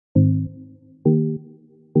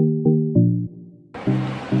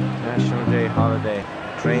National Day holiday.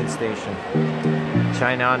 Train station.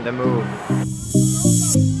 China on the move.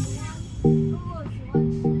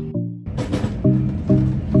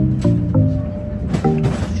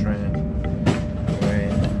 Train. Rain.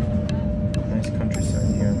 Nice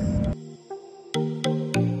countryside here.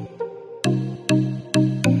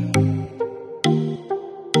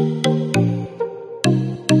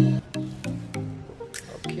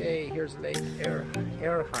 Okay, here's Lake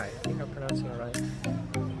Erhai. I think I'm pronouncing it right.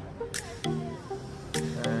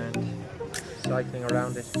 And cycling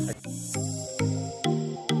around it.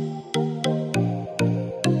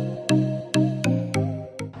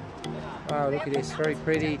 Wow, look at this, very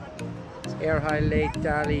pretty. It's Erhai Lake,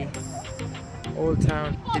 Dali, Old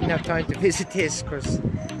Town. Didn't have time to visit this because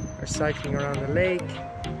we're cycling around the lake.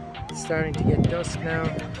 It's starting to get dusk now.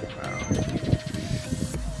 Wow.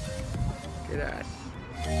 Look at that.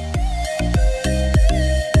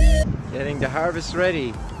 Getting the harvest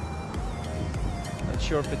ready. Not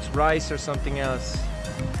sure if it's rice or something else.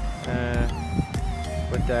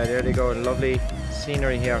 But there they go, lovely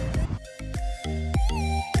scenery here.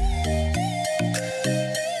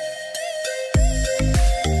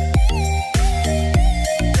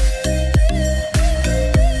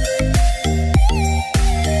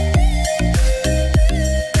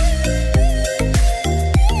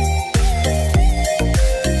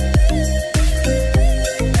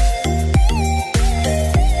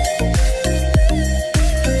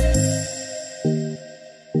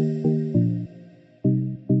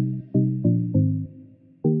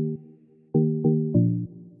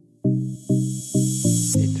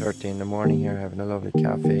 In the morning here, having a lovely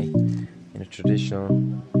cafe in a traditional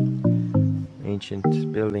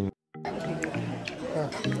ancient building.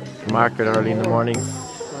 Market early in the morning,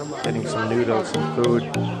 getting some noodles, some food.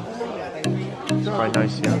 It's quite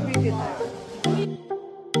nice here.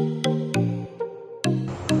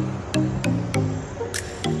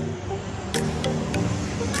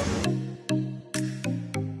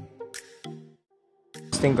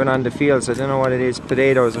 This thing going on in the fields, I don't know what it is,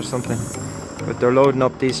 potatoes or something. But they're loading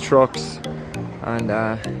up these trucks and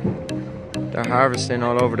they're harvesting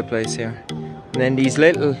all over the place here. And then these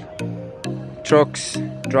little trucks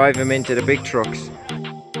drive them into the big trucks.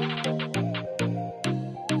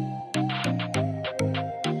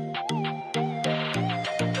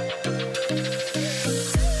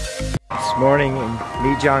 This morning in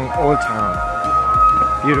Lijiang Old Town.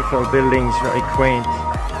 Beautiful buildings, very quaint.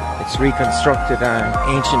 It's reconstructed an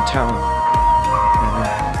ancient town.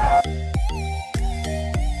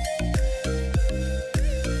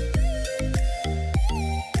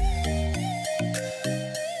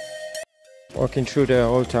 Walking through the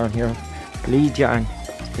old town here. Lijiang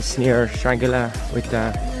is near Shangri-la with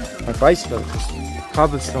a bicycle. Just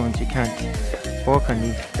cobblestones, you can't walk on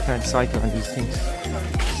these, you can't cycle on these things.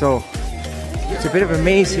 So it's a bit of a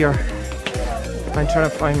maze here. I'm trying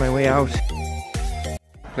to find my way out. A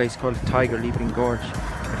place called Tiger Leaping Gorge.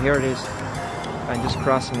 But here it is. I'm just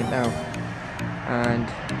crossing it now. And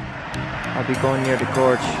I'll be going near the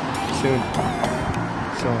gorge soon.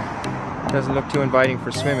 So doesn't look too inviting for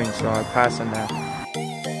swimming, so I'll pass on that.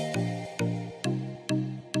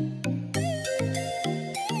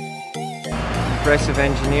 Impressive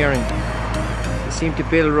engineering. They seem to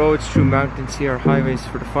build roads through mountains here, highways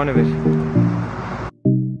for the fun of it.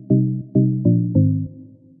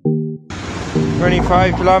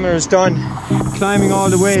 25 kilometers done, climbing all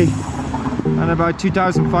the way, and about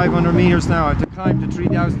 2,500 meters now. I have to climb to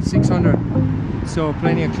 3,600, so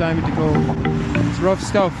plenty of climbing to go. It's rough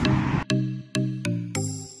stuff.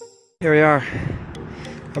 Here we are.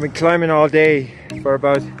 I've been climbing all day for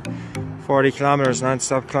about 40 kilometers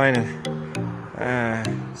non-stop climbing.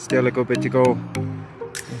 Still a good bit to go.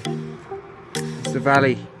 It's the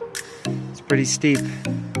valley. It's pretty steep.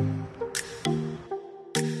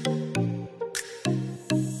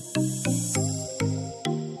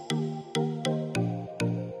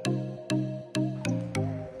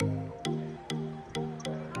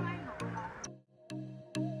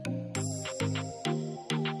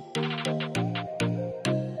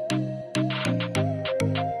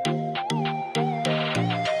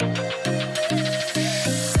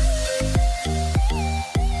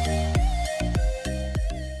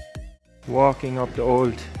 Walking up the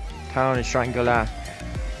old town in Shangri-la.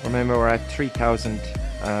 Remember, we're at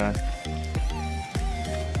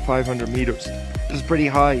 3,500 meters. This is pretty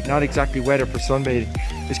high, not exactly weather for sunbathing.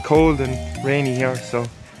 It's cold and rainy here, so.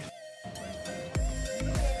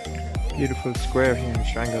 Beautiful square here in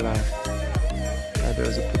Shangri-La.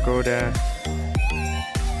 There's a pagoda.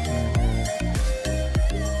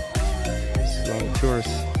 There's a lot of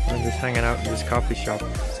tourists. I'm just hanging out in this coffee shop,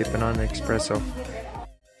 sipping on an espresso.